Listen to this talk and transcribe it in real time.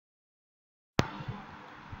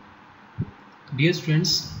Dear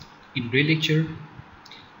students, in today's lecture,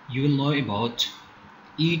 you will know about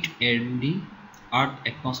heat and the Earth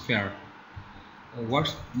atmosphere.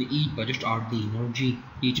 What the heat budget or the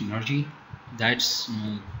heat energy that's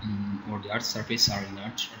over the Earth's surface or in the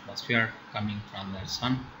Earth's atmosphere coming from the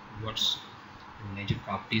sun. What's the major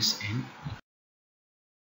properties in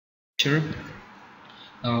lecture?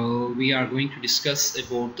 We are going to discuss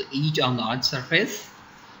about the heat on the Earth's surface.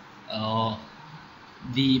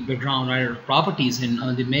 The background or properties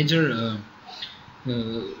and the major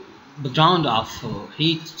background of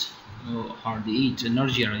heat or the heat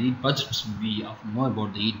energy or heat budgets. We often know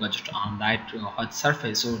about the heat budget on that Earth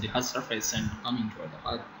surface or the Earth surface and coming toward the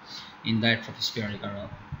Earth in that tropospheric or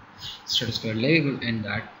stratospheric level and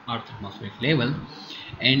that Earth atmospheric level.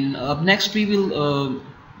 And up next we will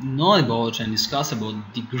know about and discuss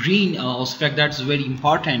about the greenhouse effect. That's a very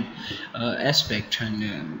important aspect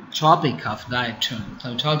and topic of that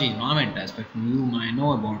climatology environment aspect. You might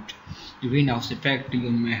know about the greenhouse effect. You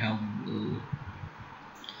may have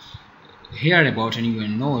heard about and you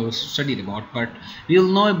know or studied about, but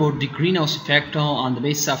we'll know about the greenhouse effect on the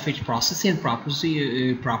basis of its processing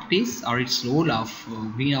properties or its role of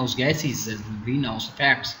greenhouse gases and greenhouse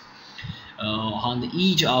effects on the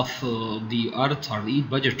heat of the Earth or the heat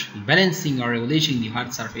budget, balancing or regulating the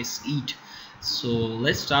Earth surface heat. So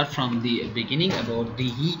let's start from the beginning about the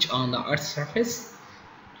heat on the Earth's surface.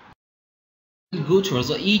 We'll go towards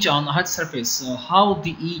the heat on the Earth's surface. How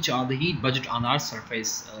the heat or the heat budget on the Earth's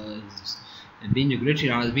surface is being regulated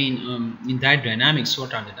or has been in that dynamics.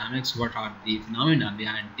 What are the dynamics? What are the phenomena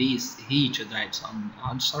behind this heat that's on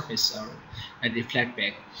the surface or that reflect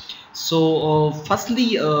back? So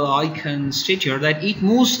firstly I can state here that it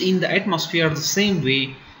moves in the atmosphere the same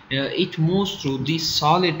way it moves through the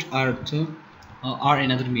solid earth or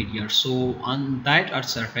another media. So on that earth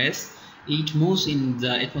surface it moves in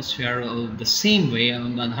the atmosphere the same way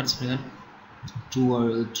on the earth surface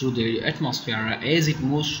through the atmosphere as it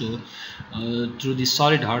moves through the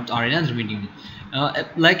solid earth or another medium.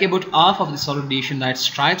 Like about half of the solid radiation that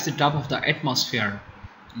strikes the top of the atmosphere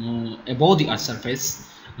above the earth surface,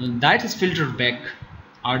 that is filtered back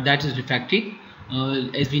or that is reflected.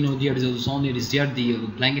 As we know, there is ozone, there is there the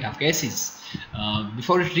blanket of gases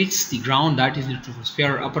before it reaches the ground, that is the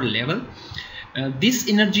troposphere upper level. This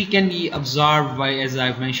energy can be absorbed by, as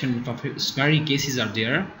I've mentioned, stratospheric gases are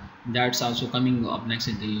there. That's also coming up next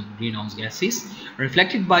in the greenhouse gases,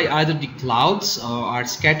 reflected by either the clouds or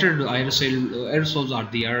scattered aerosols are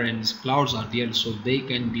there, and these clouds are there, so they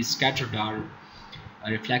can be scattered or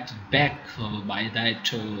reflected back by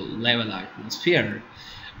that level atmosphere.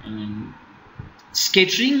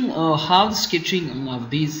 Scattering, how the scattering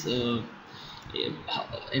of these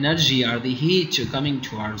energy or the heat coming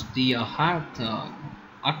towards the earth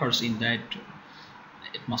occurs in that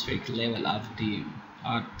atmospheric level of the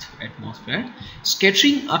earth atmosphere.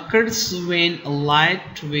 Scattering occurs when a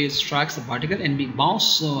light wave strikes a particle and be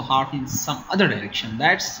bounced half in some other direction.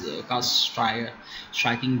 That's called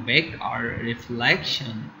striking back or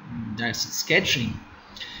reflection. That's scattering.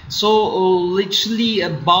 So literally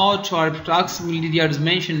about or approximately there is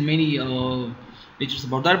mentioned many lectures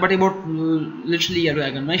about that, but about literally I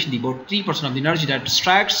can mention about 3% of the energy that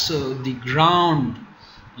strikes the ground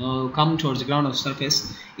come towards the ground of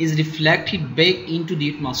surface is reflected back into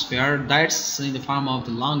the atmosphere. That's in the form of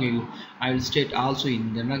the long wave. I will state also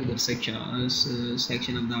in the another section of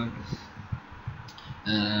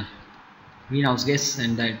the greenhouse gas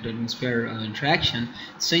and that atmosphere interaction.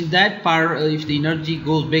 So in that part, if the energy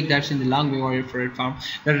goes back, that's in the long wave or infrared form.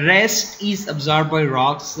 The rest is absorbed by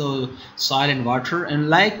rocks, soil and water, and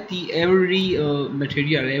like the every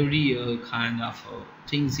material, every kind of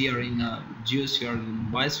things here in geosphere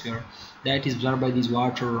and biosphere, that is absorbed by this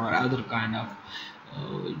water or other kind of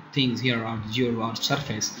things here on the geo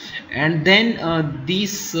surface, and then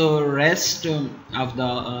this rest of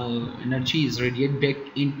the energy is radiated back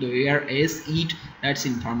into the air as heat. That's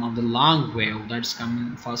in form of the long wave that's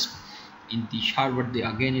coming first in the short, but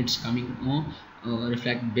again it's coming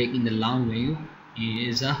reflected back in the long wave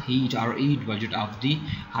is a heat or heat budget of the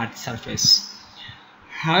earth surface.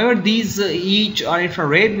 However, these heat or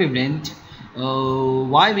infrared wavelength,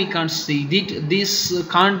 why we can't see it? This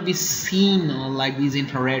can't be seen like these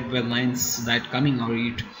infrared wavelengths that coming or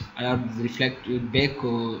it reflected back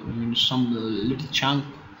in some little chunk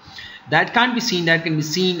that can't be seen. That can be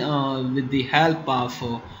seen with the help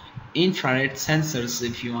of infrared sensors.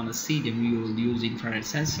 If you want to see them, you will use infrared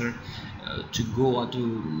sensor to go or to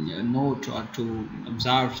note or to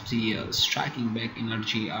observe the striking back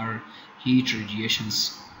energy or heat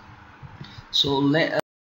radiations. So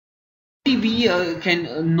we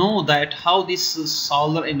can know that how this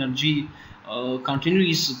solar energy continually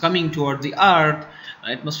is coming toward the earth,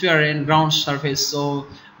 atmosphere and ground surface, so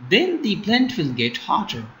then the planet will get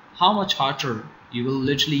hotter. How much hotter? You will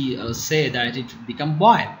literally say that it will become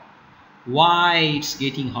boil. Why it's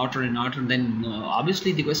getting hotter and hotter? Then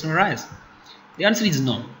obviously the question arises. The answer is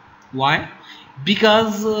no. Why?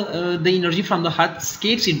 Because the energy from the earth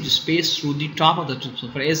escapes into space through the top of the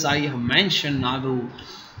troposphere. As I have mentioned, I will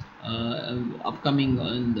in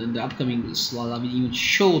the upcoming slide I will even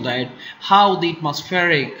show that how the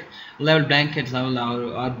atmospheric level, blanket level,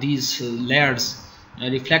 or these layers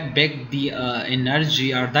reflect back the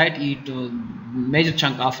energy, or that it major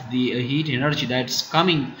chunk of the heat energy that's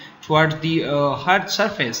coming toward the earth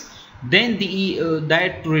surface. Then the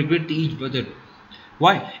that regulate each other.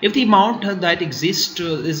 Why? If the amount that exists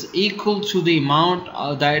is equal to the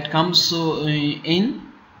amount that comes in,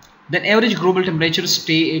 then average global temperature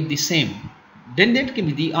stay at the same. Then that can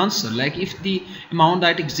be the answer. Like if the amount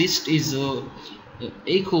that exists is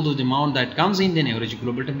equal to the amount that comes in, then average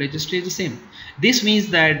global temperature stays the same. This means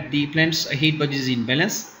that the planet's heat budget is in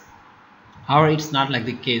balance. However, it's not like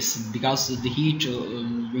the case, because the heat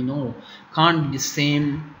we know can't be the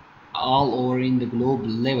same all over in the globe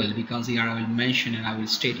level, because here I will mention and I will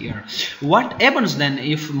state here what happens then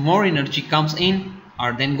if more energy comes in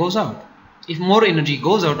or then goes out. If more energy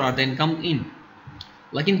goes out or then comes in,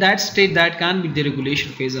 like in that state, that can be the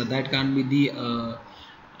regulation phase, or that can be the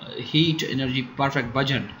heat energy perfect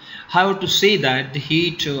budget. However, to say that the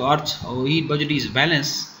heat earth or heat budget is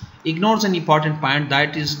balanced ignores an important point,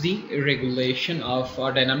 that is the regulation of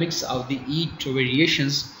dynamics of the heat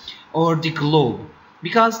variations over the globe,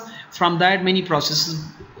 because from that many processes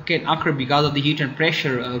can occur because of the heat and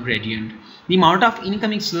pressure gradient. The amount of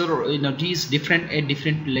incoming solar energy is different at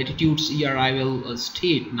different latitudes. Here I will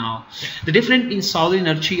state now. The difference in solar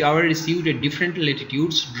energy hour received at different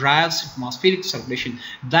latitudes drives atmospheric circulation.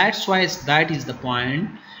 That's why that is the point,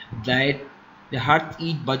 that the earth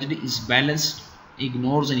heat budget is balanced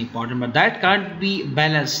ignores an important, but that can't be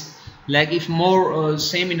balanced. Like if more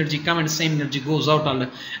same energy come and same energy goes out,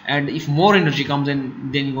 and if more energy comes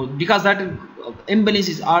in, then you go, because that imbalance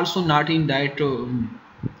is also not in that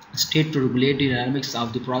state to regulate the dynamics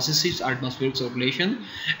of the processes, atmospheric circulation,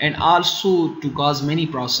 and also to cause many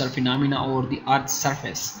process phenomena over the earth's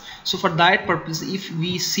surface. So for that purpose, if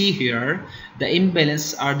we see here the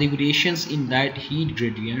imbalance are the variations in that heat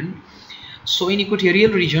gradient. So in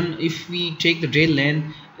equatorial region, if we take the day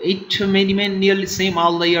length, it may remain nearly same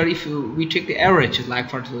all the year. If we take the average, like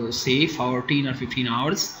for say 14 or 15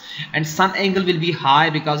 hours, and sun angle will be high,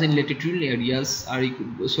 because in latitudinal areas or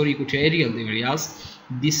equatorial areas,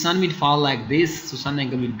 the sun will fall like this, so sun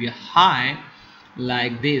angle will be high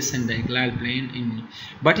like this in the equatorial plane.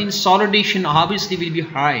 But in solar radiation obviously will be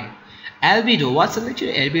high. Albedo, what's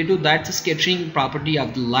actually albedo? That's a scattering property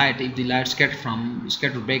of the light. If the light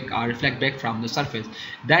scatter back or reflect back from the surface,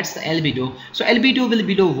 that's the albedo. So albedo will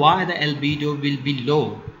be low. Why the albedo will be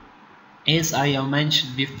low? As I have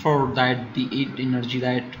mentioned before, that the heat energy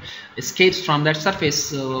that escapes from that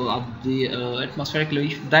surface of the atmospheric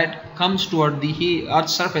elevation that comes toward the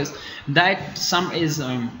Earth's surface, that some is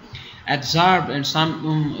absorbed and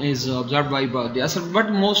some is absorbed by the other,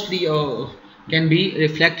 but mostly can be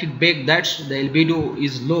reflected back. That's the albedo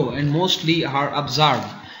is low and mostly are absorbed,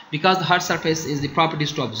 because the Earth's surface is the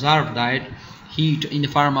properties to absorb that heat in the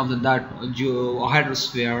form of that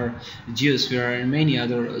hydrosphere, geosphere, and many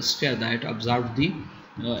other sphere that absorb the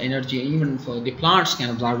energy. Even for the plants can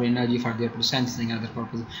absorb energy for their sensing other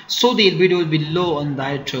purposes. So the albedo will be low on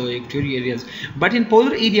that equatorial areas. But in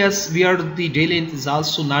polar areas where the day length is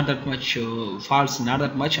also not that much falls not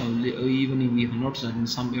that much, even if we have noticed that in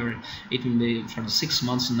some area it will be for the 6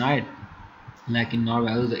 months night, like in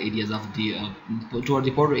Norway, other areas of the toward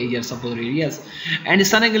the polar areas, subpolar areas, and the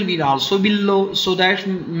sun angle will also be low, so that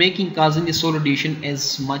causing the solar radiation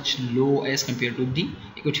as much low as compared to the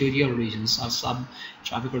equatorial regions or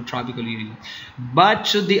tropical area.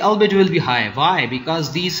 But the albedo will be high. Why?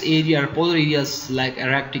 Because these areas, polar areas like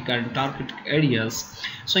Arctic and Antarctic areas,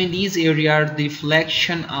 so in these areas the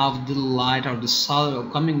reflection of the light or the solar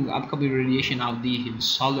upcoming radiation of the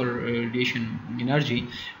solar radiation energy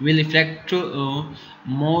will reflect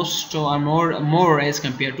most or more as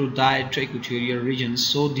compared to that equatorial regions.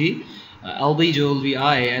 So the albedo will be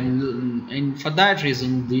high, and for that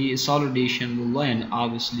reason the solar radiation will low, and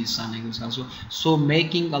obviously sun angles also, so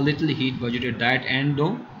making a little heat budget at that end,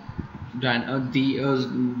 though then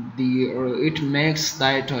it makes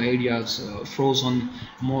that areas frozen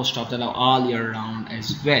most of the all year round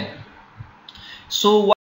as well. So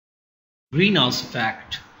what greenhouse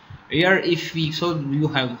effect here? If we, so you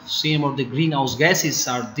have seen about the greenhouse gases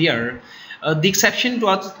are there, The exception to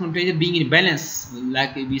Earth's temperature being in balance,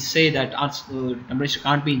 like we say that Earth's temperature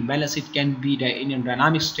can't be in balance, it can be in a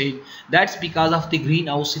dynamic state. That's because of the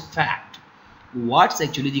greenhouse effect. What's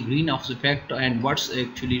actually the greenhouse effect and what's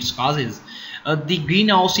actually its causes? The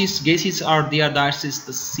greenhouse gases are there, that is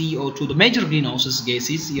the CO2. The major greenhouse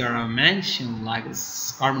gases here are mentioned, like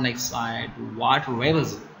carbon dioxide, water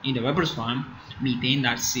vapors in the vapors form, methane,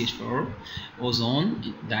 that's CH4,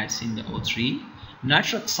 ozone, that's in the O3,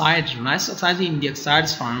 nitrous oxide in the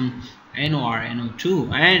oxides form, NOR,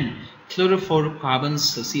 NO2, and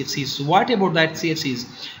chlorofluorocarbons, CFCs. So what about that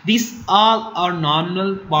CFCs? These all are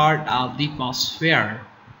normal part of the atmosphere.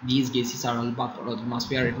 These gases are all part of the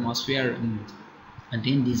atmosphere.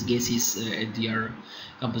 Contain these gases at their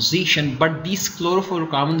composition, but these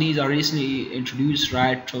chlorofluorocarbons, these are recently introduced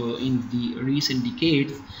right in the recent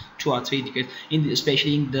decades, 2 or 3 decades,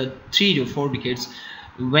 especially in the 3 to 4 decades,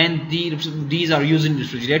 when these are used in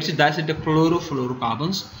refrigerators. That's the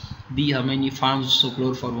chlorofluorocarbons. These are many forms, so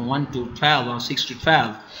chlorofluorocarbon 1 to 12 or 6 to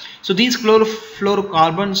 12. So these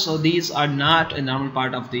chlorofluorocarbons, so these are not a normal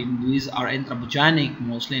part of these are anthropogenic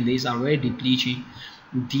mostly, and these are very depleting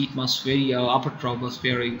the atmosphere, upper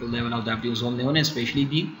tropospheric level of the ozone level, especially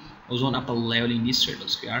the ozone upper level in the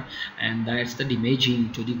stratosphere, and that's the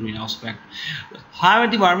damaging to the greenhouse effect.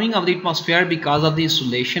 However, the warming of the atmosphere because of the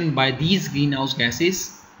insulation by these greenhouse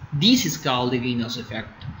gases, this is called the greenhouse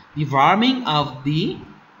effect. The warming of the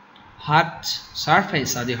hot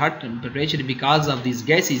surface or the hot temperature because of these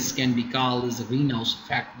gases can be called as the greenhouse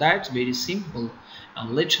effect. That's very simple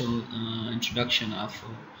and little introduction of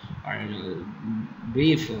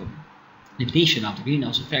brief definition of the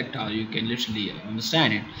greenhouse effect, or you can literally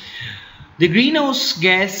understand it. The greenhouse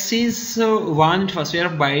gases warm the atmosphere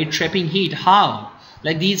by trapping heat. How?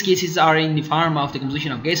 Like these gases are in the form of the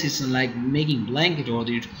composition of gases, like making blanket or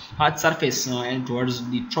the hot surface and towards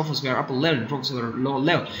the troposphere upper level, troposphere lower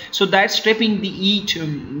level. So that's trapping the heat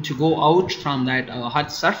to go out from that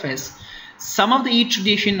hot surface. Some of the heat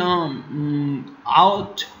radiation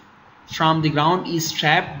out from the ground is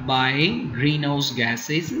trapped by greenhouse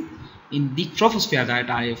gases in the troposphere that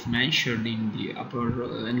I have mentioned in the upper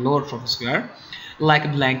and lower troposphere, like a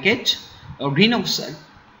blanket. Greenhouse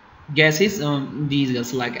gases, these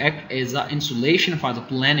gases like act as an insulation for the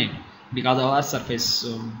planet because our surface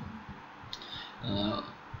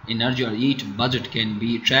energy or heat budget can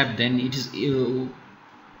be trapped. Then it is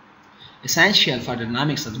essential for the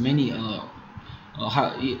dynamics of many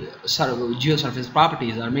geosurface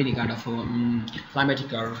properties or many kind of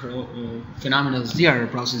climatic or phenomena there,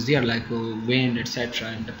 process there, like wind, etc.,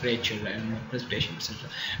 and temperature and precipitation, etc.,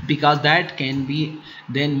 because that can be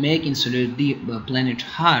then make insulate the planet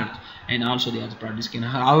hard, and also the other properties can.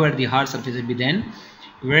 However, the hard surface will be then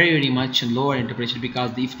very much lower in temperature,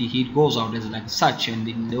 because if the heat goes out as like such, and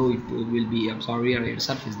though it will be absorbed at the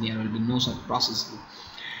surface, there will be no such process.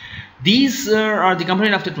 These are the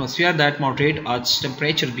component of the atmosphere that moderate Earth's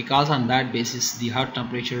temperature, because on that basis the hot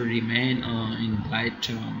temperature remain in light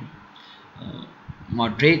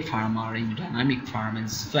moderate form or in dynamic form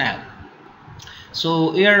as well.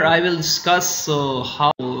 So here I will discuss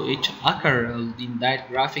how it occur in that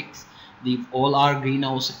graphics. All our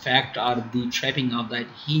greenhouse effect are the trapping of that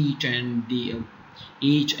heat and the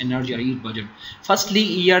each energy or heat budget. Firstly,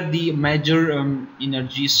 here the major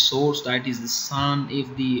energy source, that is the sun.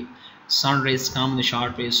 If the sun rays come in the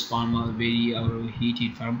short rays form or very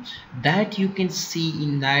heated form, that you can see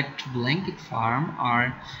in that blanket form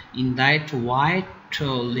or in that white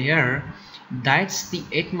layer, that's the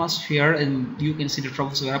atmosphere, and you can see the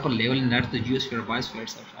troposphere upper level, and that's the geosphere, biosphere,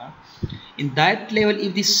 etc. In that level,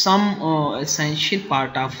 if the some essential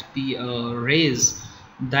part of the rays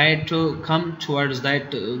that come towards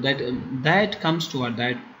that comes toward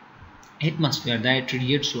that atmosphere, that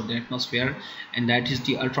radiates toward the atmosphere, and that is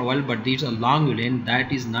the ultraviolet, but these are long wavelength,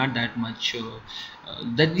 that is not that much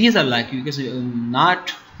that these are like you can say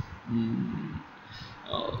not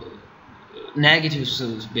negative,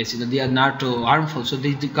 so basically they are not harmful, so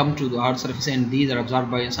they come to the hard surface and these are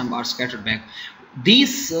absorbed by some are scattered back.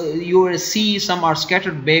 These you will see some are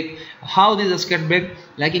scattered back. How these are scattered back?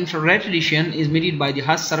 Like infrared radiation is emitted by the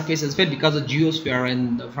hot surface as well, because the geosphere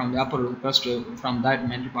and from the upper crust from that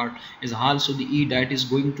mantle part is also the heat that is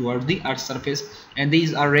going toward the earth surface, and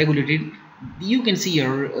these are regulated. You can see a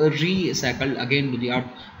recycled again to the earth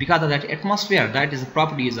because of that atmosphere. That is the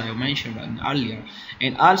properties I have mentioned earlier,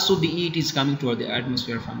 and also the heat is coming toward the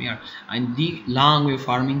atmosphere from here, and the long wave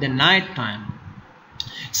forming the night time.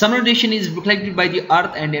 Some radiation is reflected by the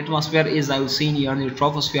earth and atmosphere, as I have seen here in the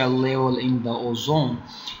troposphere level in the ozone.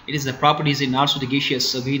 It is the properties in also the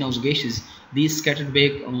gaseous greenhouse gases. These scattered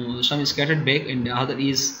back, some is scattered back and the other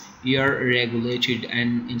is air regulated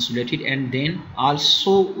and insulated, and then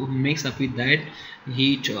also mix up with that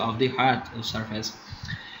heat of the earth surface.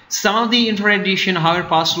 Some of the infrared radiation, however,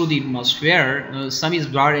 pass through the atmosphere. Some is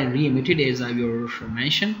blurred and re-emitted, as I will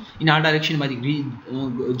mention, in our direction by the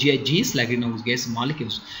GIGs, like greenhouse gas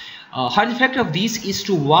molecules. How the effect of these is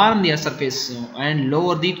to warm the surface and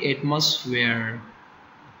lower the atmosphere,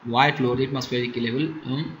 lower the atmospheric level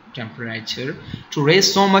temperature, to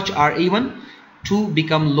raise so much or even to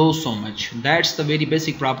become low so much. That's the very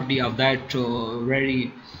basic property of that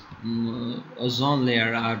very ozone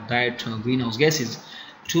layer, or that greenhouse gases,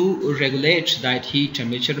 to regulate that heat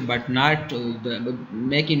temperature, but not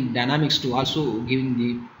making dynamics, to also giving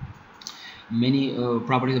the many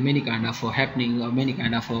properties of many kind of happening, or many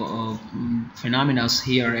kind of phenomena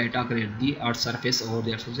here occur at the earth surface, or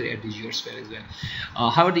the surface at the geosphere as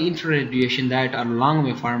well. However, the infrared radiation that are long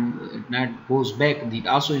way from that goes back, it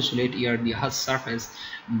also insulate here the earth surface,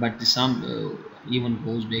 but the some even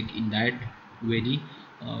goes back in that very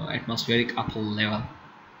atmospheric upper level.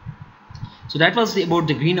 So that was about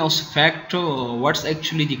the greenhouse effect. What's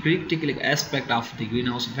actually the critical aspect of the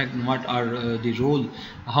greenhouse effect, and what are the role,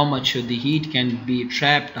 how much the heat can be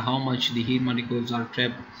trapped, how much the heat molecules are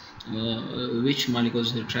trapped, which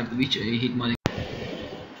molecules are trapped, which heat molecules.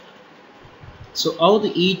 So how the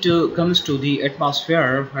heat comes to the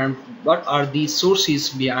atmosphere, and what are the sources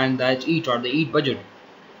behind that heat, or the heat budget.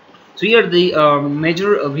 So here the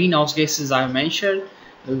major greenhouse gases I mentioned: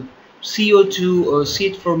 CO2,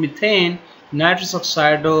 C4 nitrous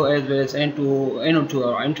oxide, as well as NO2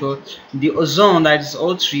 or N2, the ozone, that is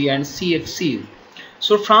O3, and CFC.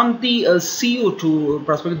 So from the CO2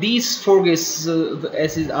 perspective, these four gases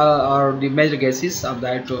are the major gases of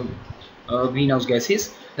that greenhouse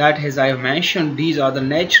gases. That, as I have mentioned, these are the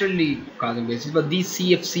naturally causing gases, but these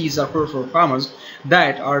CFCs are fluorofluorocarbons,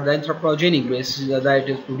 that are the anthropogenic gases that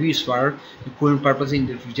is produced for cooling purpose in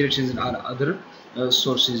refrigeration and other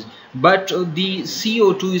sources. But the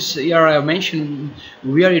CO2 is here I have mentioned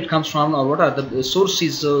where it comes from, or what are the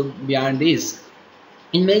sources behind this.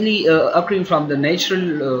 It mainly occurring from the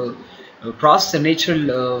natural process,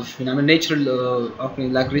 natural phenomenon, natural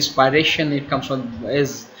occurring, like respiration. It comes from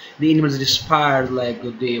as the animals respire, like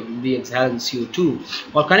they exhale CO2.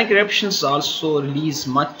 Volcanic eruptions also release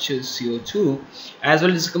much CO2, as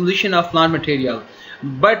well as the composition of plant material.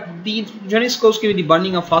 But the anthropogenic cause can be the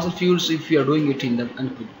burning of fossil fuels. If you are doing it in the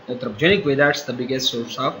anthropogenic way, that's the biggest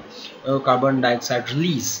source of carbon dioxide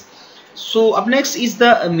release. So up next is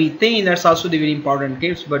the methane. That's also the very important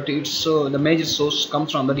case, but it's the major source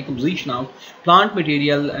comes from the decomposition of plant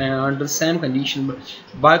material under the same condition. But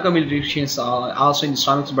biochemical reactions are also in the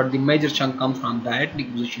stomachs, but the major chunk comes from that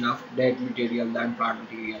decomposition of dead material, that plant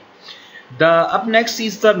material. The up next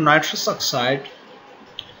is the nitrous oxide,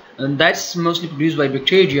 and that's mostly produced by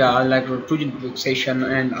bacteria, like nitrogen fixation,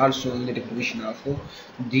 and also in the deposition of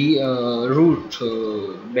the root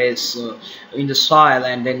base in the soil,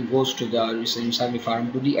 and then goes to the inside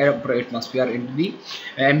farm to the upper atmosphere, into the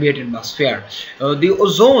ambient atmosphere. The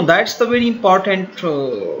ozone, that's the very important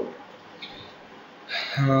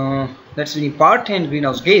that's an important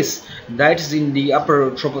greenhouse gas that is in the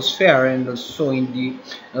upper troposphere, and also in the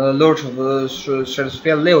lower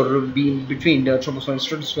stratosphere layer, will be between the troposphere and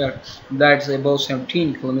stratosphere. That's about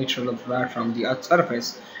 17 kilometers of that from the Earth's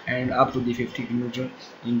surface, and up to the 50 kilometers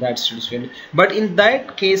in that stratosphere. But in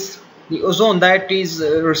that case, the ozone that is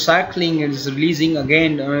recycling and is releasing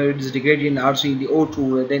again, it is degrading also in the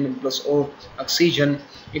O2, then plus O oxygen.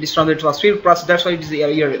 It is from the tropospheric process. That's why it is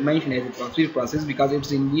here mentioned as the tropospheric process, because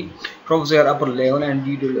it's in the troposphere upper level and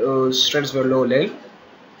the stratosphere lower level.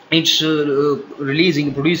 It's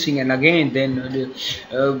releasing, producing, and again then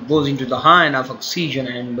goes into the ion of oxygen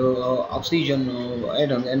and oxygen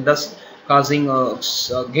atom, and thus causing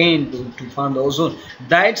again to form the ozone.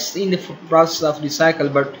 That's in the process of the cycle.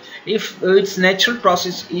 But if its natural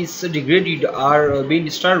process is degraded or being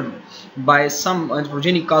disturbed by some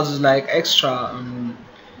anthropogenic causes, like extra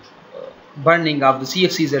burning of the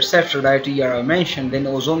CFCs, etc., that here mentioned, then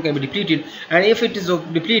ozone can be depleted. And if it is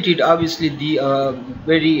depleted, obviously the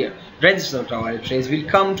very dense ultraviolet rays will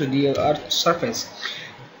come to the Earth's surface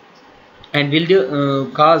and will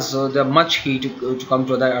cause the much heat to come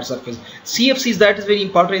to the Earth's surface. CFCs, that is very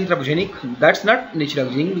important anthropogenic. That's not natural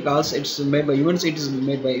thing, because it's made by humans. It is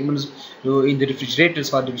made by humans in the refrigerators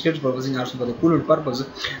for the refrigerator purpose, and also for the coolant purpose.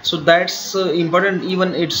 So that's important.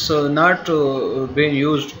 Even it's not being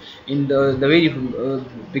used in the very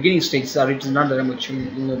beginning stages, or it is not that much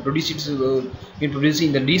produced. It's been produced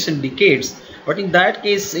in the recent decades. but in that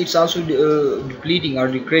case it's also depleting or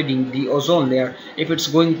degrading the ozone layer if it's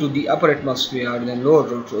going to the upper atmosphere, then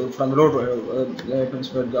lower from the lower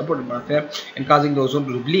atmosphere to the upper atmosphere, and causing the ozone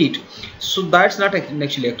to deplete. So that's not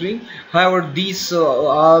actually occurring. However, these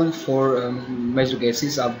all four major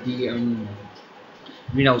gases of the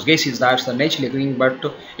greenhouse gases, that's the naturally occurring. But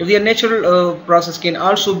if the natural process can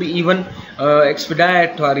also be even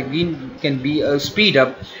expedite or green can be speed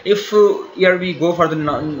up if here we go for the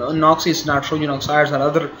noxious nitrogen oxides or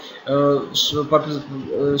other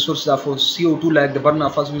sources of CO2 like the burn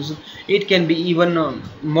of fossil. It can be even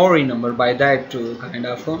more in number by that kind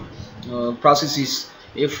of processes.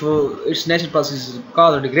 If its natural process is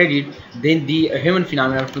caused or degraded, then the human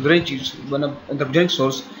phenomena to the one of anthropogenic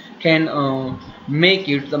source can make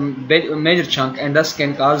it the major chunk, and thus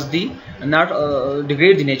can cause the not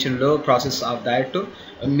degrade the natural process of that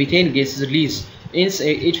methane gas release.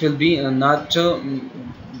 It will be not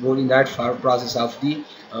go in that far process of the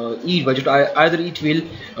heat budget. Either it will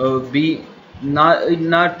be not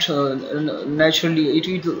naturally,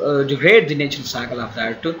 it will degrade the natural cycle of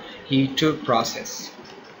that heat process.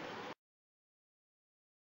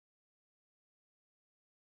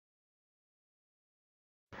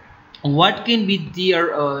 What can be their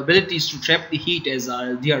abilities to trap the heat, as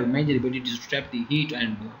their major abilities to trap the heat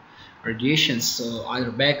and radiations either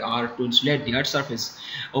back or to insulate the earth's surface.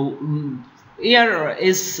 Here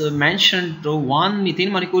is mentioned one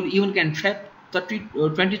methane molecule even can trap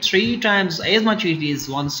 23 times as much heat as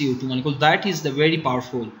one CO2 molecule. That is the very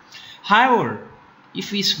powerful. However,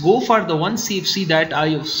 if we go for the one CFC that I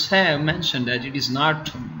have mentioned, that it is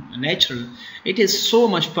not natural, it is so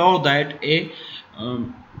much power that a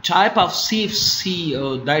type of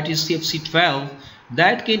CFC that is CFC 12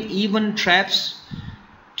 that can even traps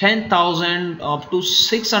 10,000 up to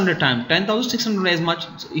 600 times, 10,600 as much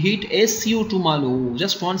heat as CO2 molecule,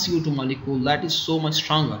 just one CO2 molecule. That is so much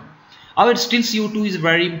stronger. However, still CO2 is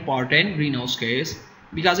very important greenhouse gas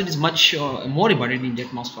because it is much more important in the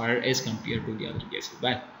atmosphere as compared to the other gases.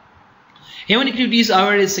 But human activities,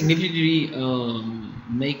 however, is significantly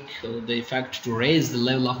make the effect to raise the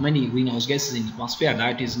level of many greenhouse gases in the atmosphere.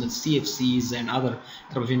 That is the CFCs and other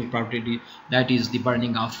anthropogenic property. That is the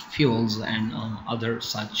burning of fuels and other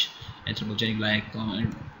such anthropogenic like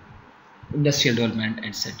industrial development,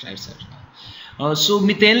 etc., etc. So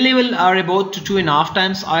methane level are about 2.5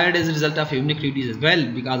 times higher as a result of human activities as well,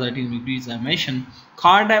 because of human activities I mentioned.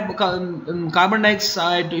 Carbon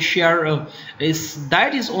dioxide share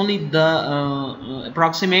is only the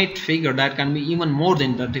approximate figure that can be even more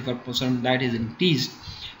than 35%, that is increased.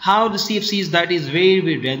 How the CFCs, that is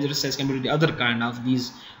very dangerous as compared to the other kind of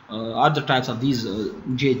these other types of these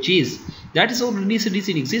GHGs. That is already it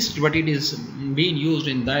exists, but it is being used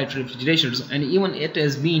in diet refrigerators, and even it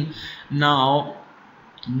has been now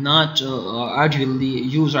not arguably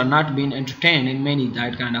used or not been entertained in many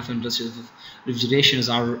that kind of industrial refrigerators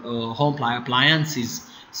or home appliances.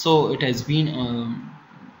 So it has been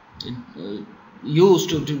used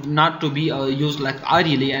to not to be used like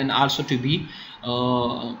ideally, and also to be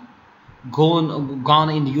gone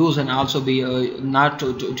in use, and also be not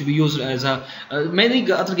to be used as a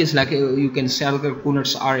many other cases like you can say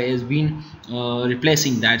coolers are has been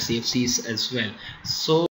replacing that CFCs as well.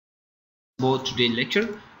 So about today's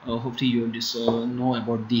lecture, hopefully you just know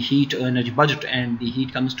about the heat energy budget and the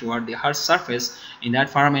heat comes toward the earth's surface in that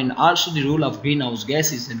form, and also the role of greenhouse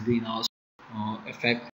gases and greenhouse effect